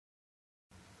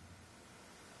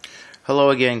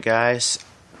Hello again, guys.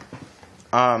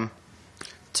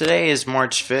 Today is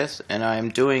March 5th, and I'm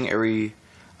doing an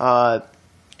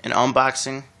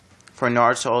unboxing for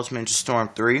Naruto Ultimate Ninja Storm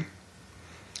 3,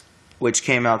 which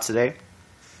came out today.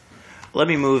 Let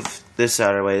me move this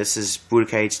out of the way. This is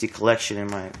Budokai HD Collection in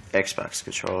my Xbox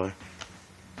controller.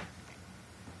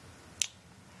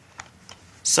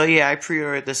 So yeah, I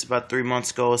pre-ordered this about 3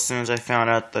 months ago as soon as I found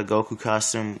out the Goku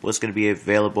costume was going to be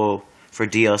available for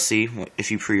DLC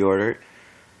if you pre-order it.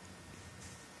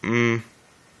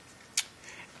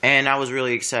 And I was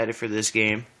really excited for this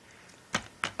game.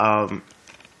 I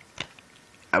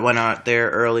went out there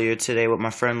earlier today with my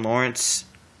friend Lawrence.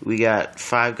 We got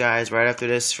 5 guys right after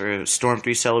this for Storm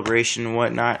 3 celebration and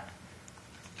whatnot.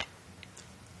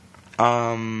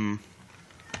 What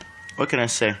can I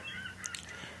say?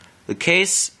 The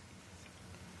case,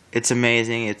 it's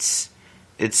amazing. It's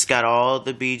got all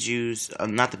the Bijus,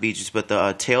 not the Bijus, but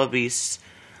the Tail Beasts,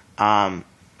 Obito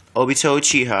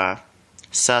Uchiha,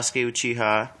 Sasuke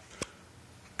Uchiha,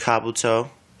 Kabuto.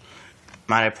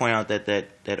 Might I point out that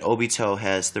Obito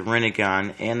has the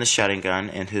Rinnegan and the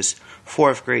Sharingan in his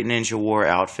 4th Great Ninja War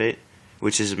outfit,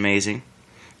 which is amazing.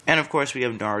 And of course we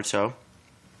have Naruto.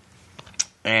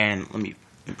 And let me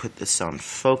put this on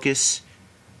focus.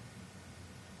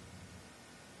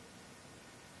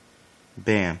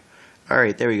 Bam.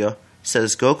 Alright, there we go. It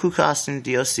says Goku costume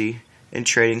DLC and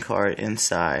trading card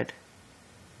inside.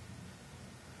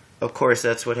 Of course,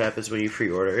 that's what happens when you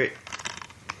pre-order it.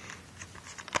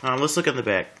 Let's look at the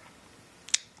back.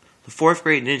 The 4th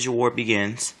Great Ninja War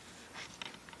begins.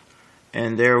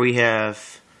 And there we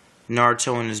have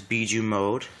Naruto in his Biju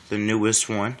mode, the newest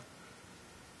one.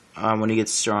 When he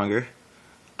gets stronger.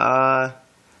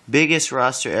 Biggest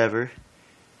roster ever.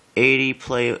 80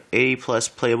 plus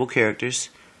playable characters.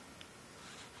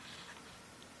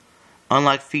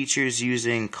 Unlock features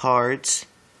using cards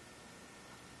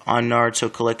on Naruto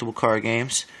collectible card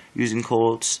games using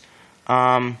codes.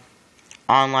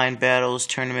 Online battles,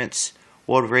 tournaments,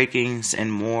 world rankings,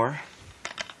 and more.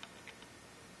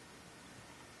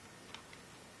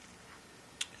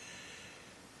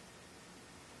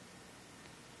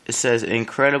 It says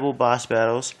incredible boss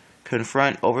battles.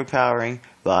 Confront overpowering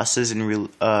bosses and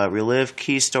relive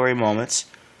key story moments.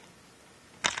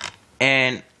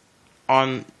 And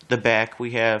on the back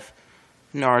we have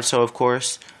Naruto, of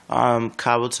course,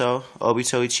 Kabuto,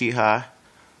 Obito Uchiha,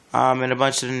 and a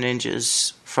bunch of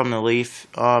ninjas from the Leaf,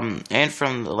 and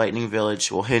from the Lightning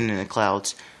Village, well, hidden in the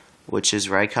clouds, which is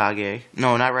Raikage.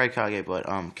 No, not Raikage, but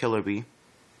Killer Bee.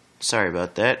 Sorry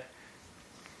about that.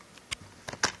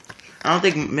 I don't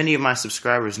think many of my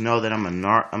subscribers know that I'm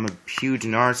a huge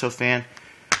Naruto fan,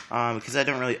 because I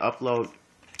don't really upload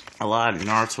a lot of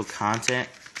Naruto content.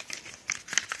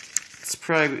 It's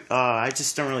probably I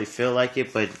just don't really feel like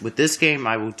it. But with this game,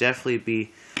 I will definitely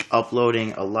be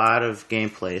uploading a lot of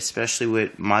gameplay, especially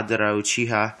with Madara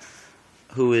Uchiha,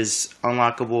 who is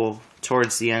unlockable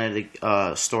towards the end of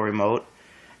the story mode.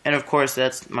 And of course,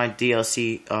 that's my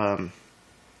DLC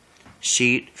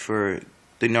sheet for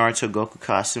the Naruto Goku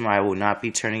costume. I will not be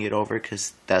turning it over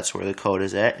because that's where the code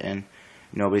is at, and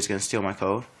nobody's gonna steal my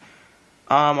code.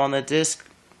 On the disc,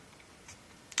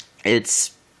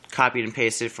 it's copied and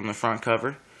pasted from the front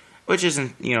cover, which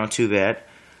isn't, too bad.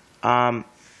 And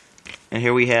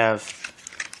here we have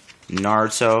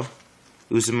Naruto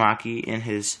Uzumaki in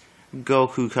his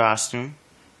Goku costume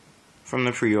from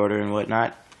the pre-order and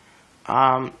whatnot.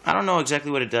 I don't know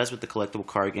exactly what it does with the collectible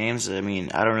card games. I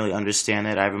mean, I don't really understand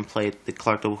it. I haven't played the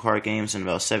collectible card games in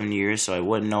about 7 years, so I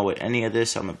wouldn't know what any of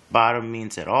this on the bottom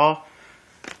means at all.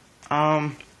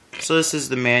 So this is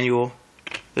the manual.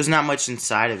 There's not much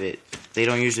inside of it. They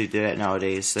don't usually do that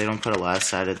nowadays. They don't put a lot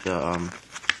inside of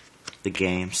the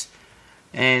games.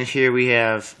 And here we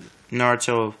have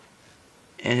Naruto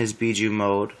in his Biju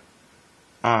mode,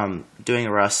 doing a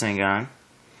Rasengan.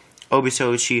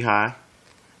 Obito Uchiha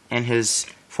in his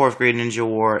 4th Great Ninja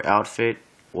War outfit,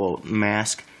 well,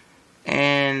 mask.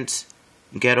 And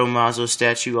Geto Mazo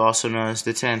statue, also known as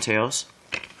the Ten Tails.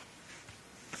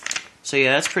 So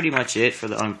yeah, that's pretty much it for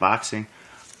the unboxing.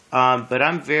 But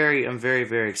I'm very,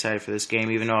 very excited for this game,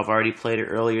 even though I've already played it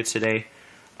earlier today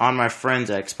on my friend's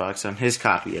Xbox, on his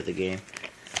copy of the game.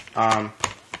 But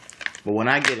when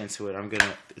I get into it, I'm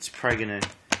gonna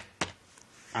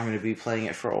be playing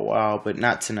it for a while, but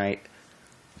not tonight.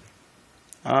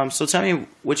 So tell me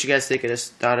what you guys think of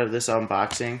this, out of this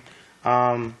unboxing.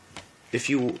 If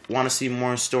you want to see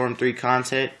more Storm 3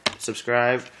 content,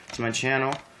 subscribe to my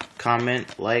channel,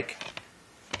 comment, like.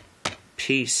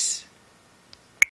 Peace.